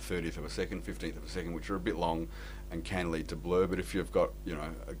are a 30th of a second, 15th of a second, which are a bit long and can lead to blur. But if you've got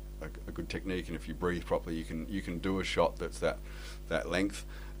a good technique and if you breathe properly, you can do a shot that's that length.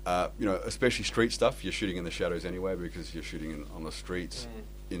 Especially street stuff, you're shooting in the shadows anyway because you're shooting on the streets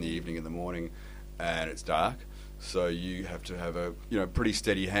in the evening, in the morning, and it's dark. So you have to have a pretty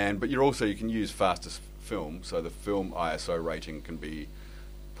steady hand, but you can use fastest film. So the film ISO rating can be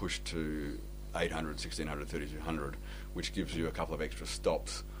pushed to 800, 1600, 3200, which gives you a couple of extra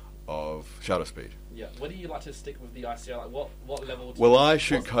stops of shutter speed. Yeah. Where do you like to stick with the ISO? Like what level? Well, I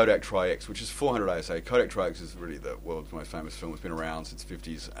shoot Kodak Tri-X, which is 400 ASA. Kodak Tri-X is really the world's most famous film. It's been around since the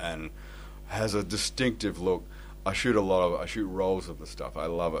 50s and has a distinctive look. I shoot rolls of the stuff. I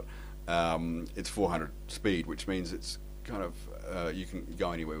love it. It's 400 speed, which means it's kind of you can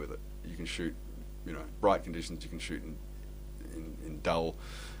go anywhere with it. You can shoot, bright conditions. You can shoot in dull,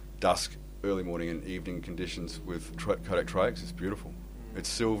 dusk, early morning and evening conditions with Kodak Tri-X. It's beautiful. It's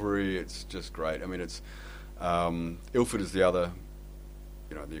silvery. It's just great. I mean, it's Ilford is the other,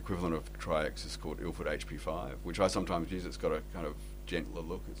 the equivalent of Tri-X is called Ilford HP5, which I sometimes use. It's got a kind of gentler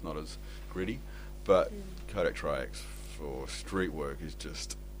look. It's not as gritty, but Kodak Tri-X for street work is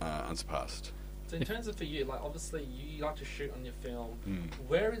just unsurpassed. So in terms of for you, like obviously you like to shoot on your film.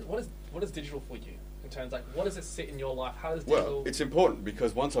 What is digital for you? In terms of what does it sit in your life? How does digital... Well, it's important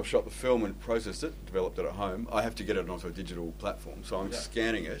because once I've shot the film and processed it, developed it at home, I have to get it onto a digital platform. So I'm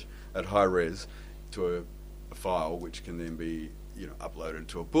scanning it at high res to a file, which can then be uploaded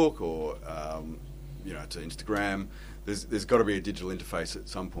to a book or to Instagram. There's got to be a digital interface at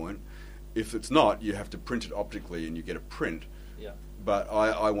some point. If it's not, you have to print it optically and you get a print. Yeah. But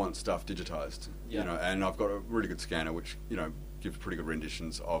I want stuff digitized, and I've got a really good scanner which gives pretty good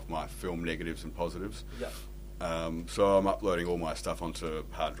renditions of my film negatives and positives. Yeah. So I'm uploading all my stuff onto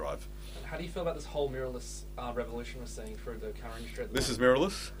hard drive. And how do you feel about this whole mirrorless revolution we're seeing through the camera industry? This is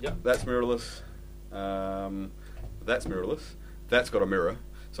mirrorless. Yep. That's mirrorless. That's mirrorless. That's got a mirror.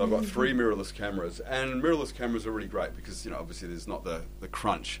 So I've got 3 mirrorless cameras, and mirrorless cameras are really great because obviously there's not the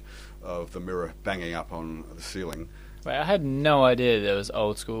crunch of the mirror banging up on the ceiling. Wait, I had no idea there was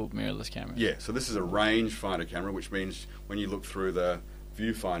old school mirrorless cameras. Yeah, so this is a rangefinder camera, which means when you look through the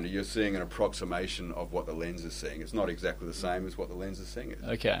viewfinder, you're seeing an approximation of what the lens is seeing. It's not exactly the same as what the lens is seeing.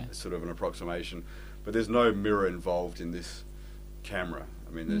 It's sort of an approximation, but there's no mirror involved in this camera.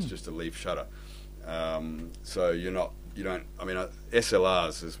 I mean, there's just a leaf shutter. So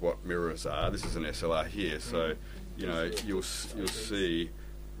SLRs is what mirrors are. This is an SLR here, so you'll see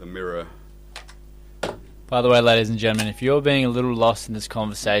the mirror. By the way, ladies and gentlemen, if you're being a little lost in this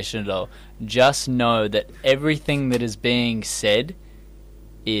conversation at all, just know that everything that is being said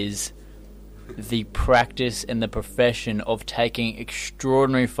is the practice and the profession of taking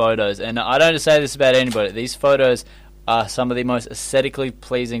extraordinary photos. And I don't say this about anybody. These photos are some of the most aesthetically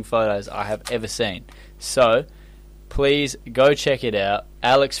pleasing photos I have ever seen. So please go check it out.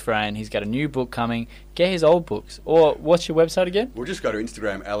 Alex Frayne, he's got a new book coming. Get his old books. Or what's your website again? We'll just go to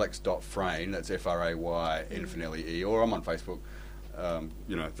Instagram, alex.frayne, that's F-R-A-Y-N-L-E-E, or I'm on Facebook.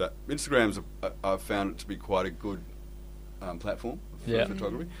 That Instagram's I've found it to be quite a good platform for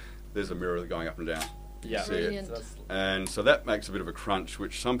photography. There's a mirror going up and down. Yeah, see it. And so that makes a bit of a crunch,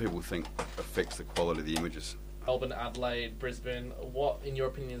 which some people think affects the quality of the images. Melbourne, Adelaide, Brisbane, what, in your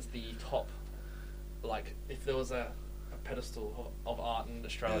opinion, is the top, like, if there was a pedestal of art in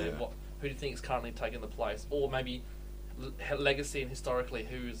Australia, who do you think is currently taking the place? Or maybe legacy and historically,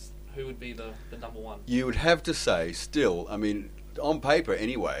 who would be the number one? You would have to say, still, I mean, on paper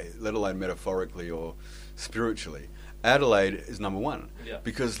anyway, let alone metaphorically or spiritually, Adelaide is number one. Yeah.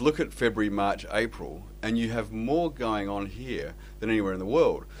 Because look at February, March, April, and you have more going on here than anywhere in the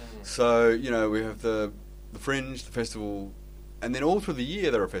world. Mm-hmm. So, we have the Fringe, the festival, and then all through the year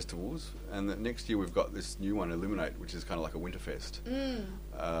there are festivals, and the next year we've got this new one, Illuminate, which is kind of like a Winterfest,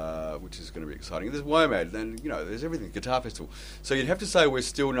 which is going to be exciting. There's WOMAD, and there's everything, Guitar Festival. So you'd have to say we're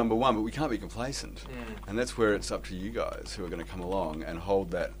still number one, but we can't be complacent, and that's where it's up to you guys who are going to come along and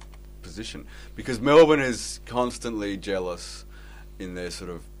hold that position, because Melbourne is constantly jealous in their sort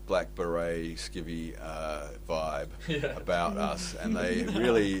of black beret skivvy vibe about us, and they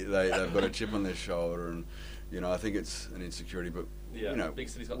really they've got a chip on their shoulder, and I think it's an insecurity, but big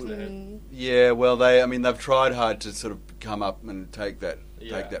cities got to their head. Yeah, well, they've tried hard to sort of come up and take that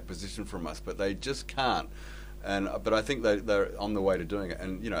position from us, but they just can't. But I think they're on the way to doing it,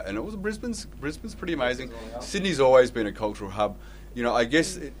 and and it was Brisbane's pretty amazing. Sydney's always been a cultural hub. I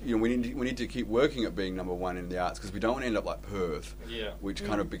guess we need to keep working at being number one in the arts, because we don't want to end up like Perth, which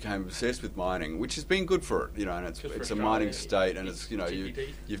kind of became obsessed with mining, which has been good for it, and it's a mining state, and it's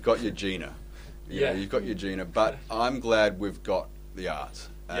you've got your Gina, you've got your Gina, but I'm glad we've got the arts,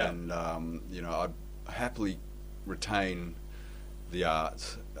 and I'd happily retain the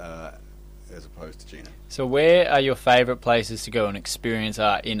arts as opposed to Gina. So where are your favourite places to go and experience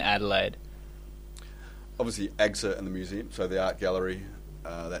art in Adelaide? Obviously AGSA and the museum, so the art gallery,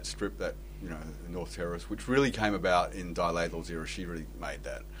 that strip, that North Terrace, which really came about in Di Laidlaw's era. She really made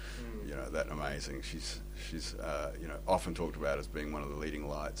that, that amazing. She's often talked about as being one of the leading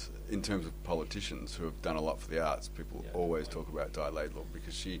lights in terms of politicians who have done a lot for the arts. People always talk about Di Laidlaw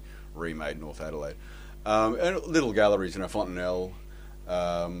because she remade North Adelaide, and little galleries, Fontenelle.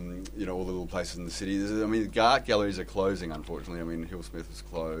 All the little places in the city. The art galleries are closing, unfortunately. Hill Smith is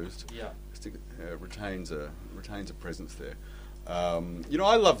closed. Yeah. Retains a presence there.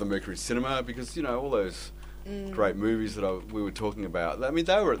 I love the Mercury Cinema because all those great movies that we were talking about. They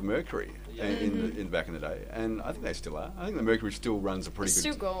were at the Mercury in back in the day, and I think they still are. I think the Mercury still runs a pretty good.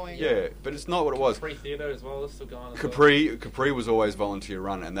 Still going. Yeah, but it's not what it was. Capri Theatre as well is still going. Capri was always volunteer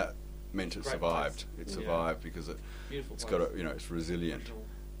run, and that meant it survived. Place. It survived because it's got it's resilient.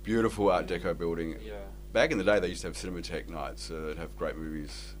 Beautiful Art Deco building. Yeah. Back in the day, they used to have Cinematheque nights that have great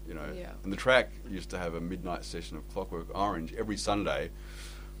movies, And the Track used to have a midnight session of Clockwork Orange every Sunday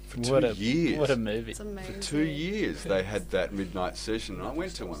for 2 years. What a movie! It's amazing. For 2 years, they had that midnight session, and I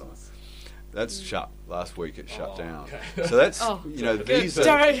went to one of them. That's shut. Last week it shut down. Okay. So that's these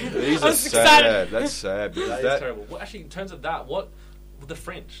are sad. That's sad. That is terrible. Well, actually, in terms of that, what with the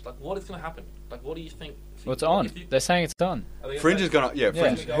Fringe? What is going to happen? What do you think? Well, it's on. They're saying it's on. Fringe is going to...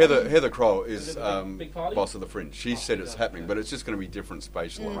 Fringe. Heather Kroll is boss of the Fringe. She said it's happening, but it's just going to be different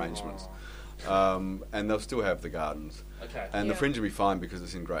spatial arrangements. And they'll still have the gardens. Okay. And the Fringe will be fine because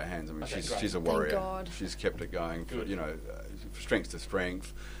it's in great hands. She's a warrior. Thank God. She's kept it going from strength to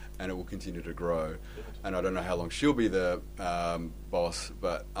strength, and it will continue to grow. And I don't know how long she'll be the boss,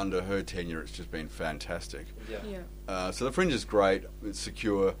 but under her tenure, it's just been fantastic. So the Fringe is great. It's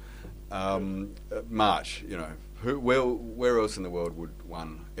secure. March, where else in the world would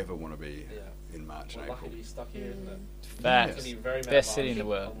one ever want to be in March and April? Lucky to be stuck here, isn't it? Facts. Best city in the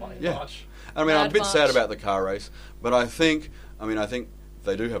world. March. I'm a bit sad about the car race, but I think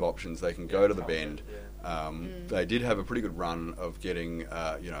they do have options. They can go to the Bend. They did have a pretty good run of getting,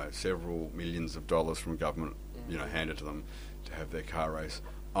 several millions of dollars from government, handed to them to have their car race.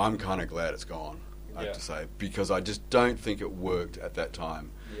 I'm kind of glad it's gone, I have to say, because I just don't think it worked at that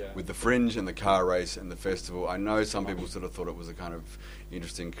time. With the Fringe and the car race and the festival, I know some people sort of thought it was a kind of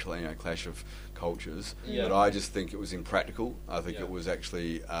interesting clash of cultures, but I just think it was impractical. I think it was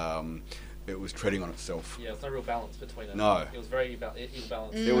actually it was treading on itself. Yeah, there's no real balance between it. No. It was very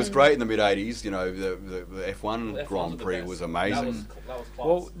ill-balanced. It was great in the mid-'80s. The F1 Grand Prix was amazing. That was class.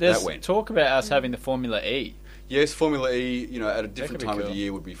 Well, there's talk about us having the Formula E. Yes, Formula E, at a different time of the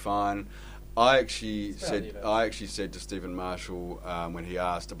year would be fine. I actually said to Stephen Marshall when he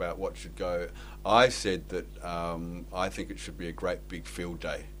asked about what should go, I said that I think it should be a great big field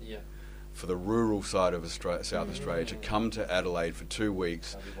day for the rural side of South Australia to come to Adelaide for 2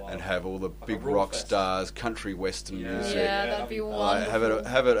 weeks and have all the big rock stars, country western music. Yeah, that'd be wonderful.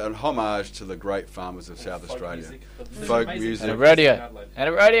 Have it an homage to the great farmers of South Australia. Folk music. And a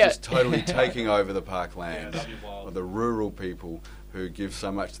radio. Just totally taking over the parkland of the rural people who give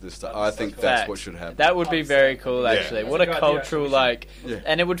so much to this stuff. I think that's what should happen. That would be very cool, actually. What a cultural,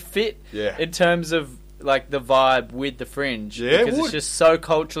 and it would fit in terms of, the vibe with the Fringe. Yeah, because it's just so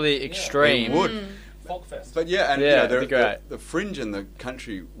culturally extreme. It would. Folkfest. But it'd be great. The Fringe and the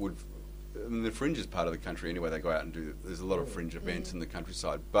country would... the Fringe is part of the country anyway. They go out and do... There's a lot of Fringe events in the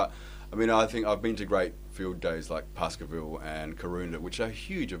countryside. But, I think I've been to great field days like Pascaville and Karoonda, which are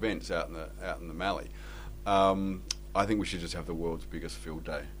huge events out in the Mallee. I think we should just have the world's biggest field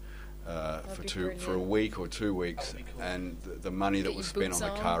day for a week or 2 weeks, cool. And the money that was spent on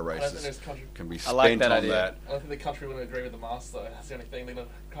the car races can be spent on that. I don't think the country would agree with the mask though. That's the only thing. They're gonna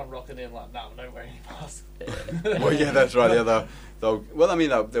come rocking in no, don't wear any masks. Well, yeah, that's right. Yeah,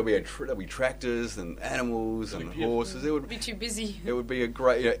 there'll be tractors and animals and horses. It would be too busy. It would be a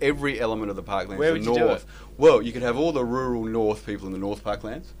great every element of the parklands. Where would you do it? Well, you could have all the rural north people in the North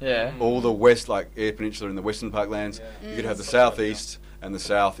Parklands. Yeah. All the west, like Eyre Peninsula in the Western Parklands. Yeah. You could have the southeast and the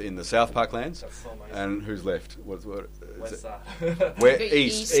south in the South Parklands. That's so amazing. And who's left? West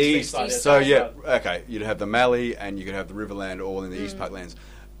East. So okay, you'd have the Mallee and you could have the Riverland all in the East Parklands.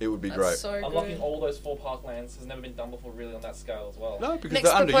 It would be That's great. so Unlocking good. all those 4 parklands has never been done before, really, on that scale as well. No, because Next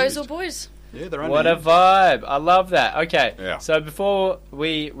they're proposal, underused. boys. Yeah, they're underused. What a vibe. I love that. Okay, Yeah. so before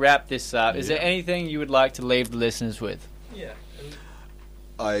we wrap this up, is there Yeah. anything you would like to leave the listeners with? Yeah. And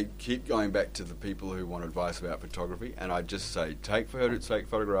I keep going back to the people who want advice about photography, and I just say take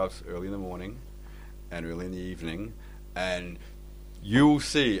photographs early in the morning and early in the evening, and you'll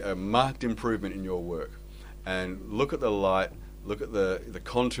see a marked improvement in your work. And look at the light, look at the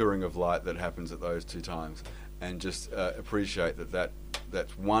contouring of light that happens at those 2 times, and just appreciate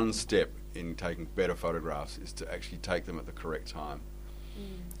that's one step in taking better photographs, is to actually take them at the correct time.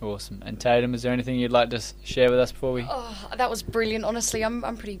 Awesome. And Taydam, is there anything you'd like to share with us before we... Oh, that was brilliant. Honestly, I'm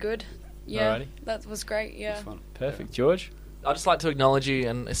pretty good. Yeah, Alrighty. that was great. Yeah. It's fun. Perfect. George? I'd just like to acknowledge you,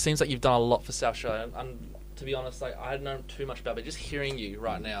 and it seems like you've done a lot for South Australia. And to be honest, like, I hadn't known too much about it, but just hearing you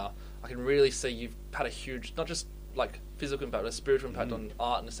right now, I can really see you've had a huge, not just like physical impact, but a spiritual impact on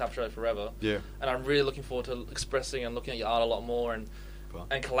art in South Australia forever. Yeah. And I'm really looking forward to expressing and looking at your art a lot more, and Fun.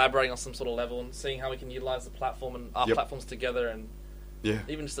 and collaborating on some sort of level, and seeing how we can utilise the platform and our Yep. platforms together, and Yeah.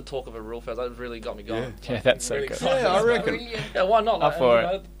 even just the talk of a real fest, that really got me going. Yeah, that's so really good. excited. Yeah, I reckon. Brilliant. Yeah, why not? Up for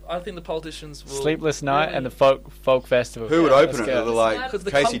and, I think the politicians will... Sleepless Night really- and the folk festival. Who would Yeah, open let's it? go. They're like Because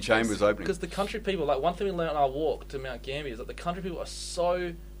the Casey Chambers opening. Because the country people, like, one thing we learned on our walk to Mount Gambier is that the country people are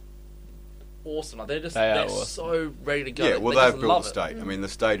so awesome. Like, they're awesome. so ready to go. Yeah, well, they they've just built love the it. state. I mean, the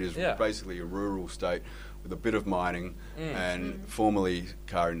state is Yeah. basically a rural state with a bit of mining and formerly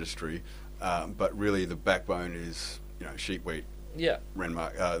car industry, but really the backbone is, sheep, wheat, Yeah,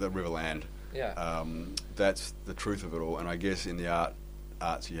 the riverland. yeah. That's the truth of it all. And I guess in the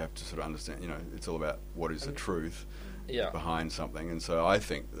arts, you have to sort of understand. It's all about what is the truth Yeah. behind something. And so I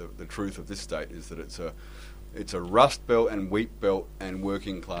think the truth of this state is that it's a rust belt and wheat belt and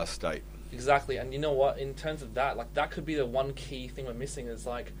working class state. Exactly, and you know what? In terms of that, like, that could be the one key thing we're missing, is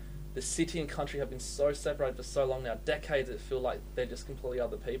like the city and country have been so separated for so long now, decades. It feel like they're just completely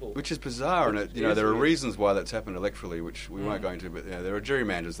other people. Which is bizarre, and Which there is are weird. reasons why that's happened electorally, which we won't go into, but there are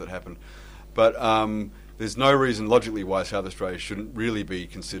gerrymanders that happen. But there's no reason logically why South Australia shouldn't really be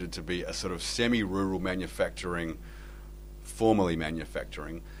considered to be a sort of semi-rural manufacturing, formally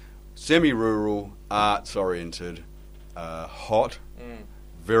manufacturing, semi-rural, arts-oriented, hot,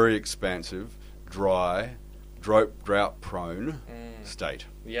 very expansive, dry, drought-prone state.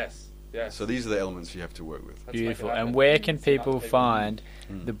 Yes, yes. So these are the elements you have to work with. Let's make Beautiful. it happen. And where can It's about people people. find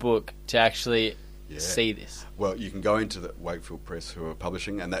the book to actually Yeah. see this? Well, you can go into the Wakefield Press, who are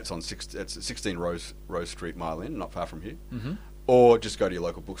publishing, and that's on it's 16 Rose Street, Mile End, not far from here. Mm-hmm. Or just go to your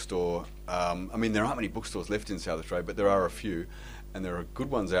local bookstore. I mean, there aren't many bookstores left in South Australia, but there are a few, and there are good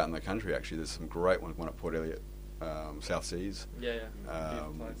ones out in the country. Actually, there's some great ones. One at Port Elliot, South Seas, Yeah, yeah.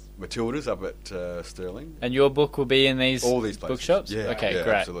 Beautiful place. Matilda's up at Stirling. And your book will be in these All these places. bookshops? Yeah, Okay, yeah,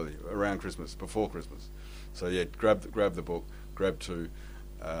 great. absolutely. Around Christmas, before Christmas. So yeah, grab the book, grab 2,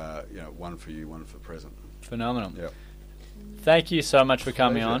 one for you, one for the present. Phenomenal. Yeah, Thank you so much for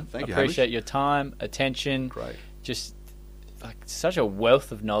coming Pleasure. on. Thank you, Appreciate Hamish. your time, attention, great. just like such a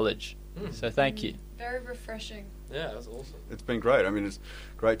wealth of knowledge. So thank you. Very refreshing. Yeah, that was awesome. It's been great. I mean, it's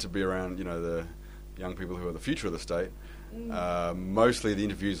great to be around, the young people who are the future of the state. Mostly the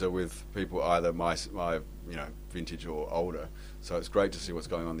interviews are with people either my vintage or older. So it's great to see what's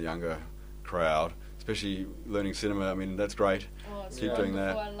going on in the younger crowd, especially learning cinema. I mean, that's great. Oh, it's Keep doing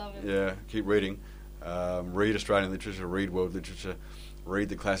that. wonderful. I love it. Yeah, keep reading. Read Australian literature, read world literature, read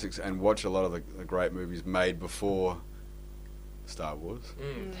the classics, and watch a lot of the great movies made before Star Wars.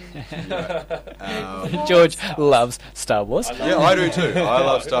 George loves Star Wars. Yeah, I do too. I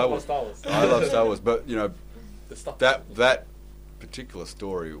love Star Wars. Star Wars. I love Star Wars, but The stuff that particular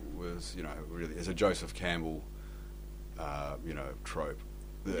story was really is a Joseph Campbell trope,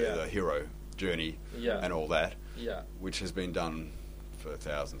 the hero journey Yeah. and all that, Yeah, which has been done for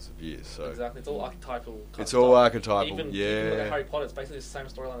thousands of years. So exactly. It's all archetypal. kind It's of all stuff. archetypal, Even yeah. look at Harry Potter, it's basically the same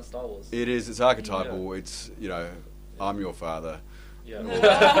storyline as Star Wars. it is. It's archetypal. It's I'm your father. Yeah.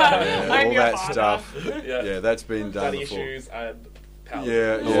 Yeah, I'm all your that father. stuff. Yeah. Yeah, that's been done Daddy before. issues and power.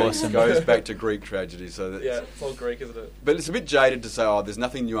 Yeah, Awesome. It goes back to Greek tragedy. So that's, Yeah, it's all Greek, isn't it? But it's a bit jaded to say, there's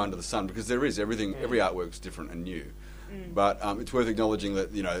nothing new under the sun, because there is. Every artwork's different and new. But it's worth acknowledging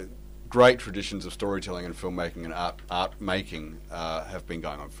that, great traditions of storytelling and filmmaking and art making have been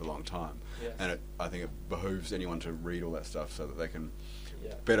going on for a long time. Yes. And I think it behooves anyone to read all that stuff so that they can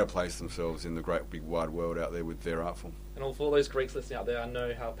Yeah. better place themselves in the great big wide world out there with their art form. And all for all those Greeks listening out there, I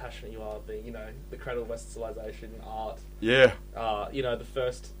know how passionate you are being, the cradle of Western civilization, art, Yeah. the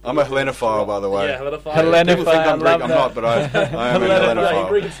first. I'm a Hellenophile, by the way. Yeah, Hellenophile. People think I'm Greek. I'm not, but I am a Hellenophile.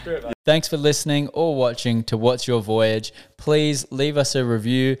 Greek in spirit, mate. Thanks for listening or watching to What's Your Voyage. Please leave us a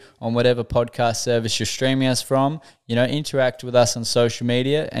review on whatever podcast service you're streaming us from. Interact with us on social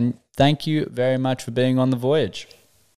media, and thank you very much for being on the voyage.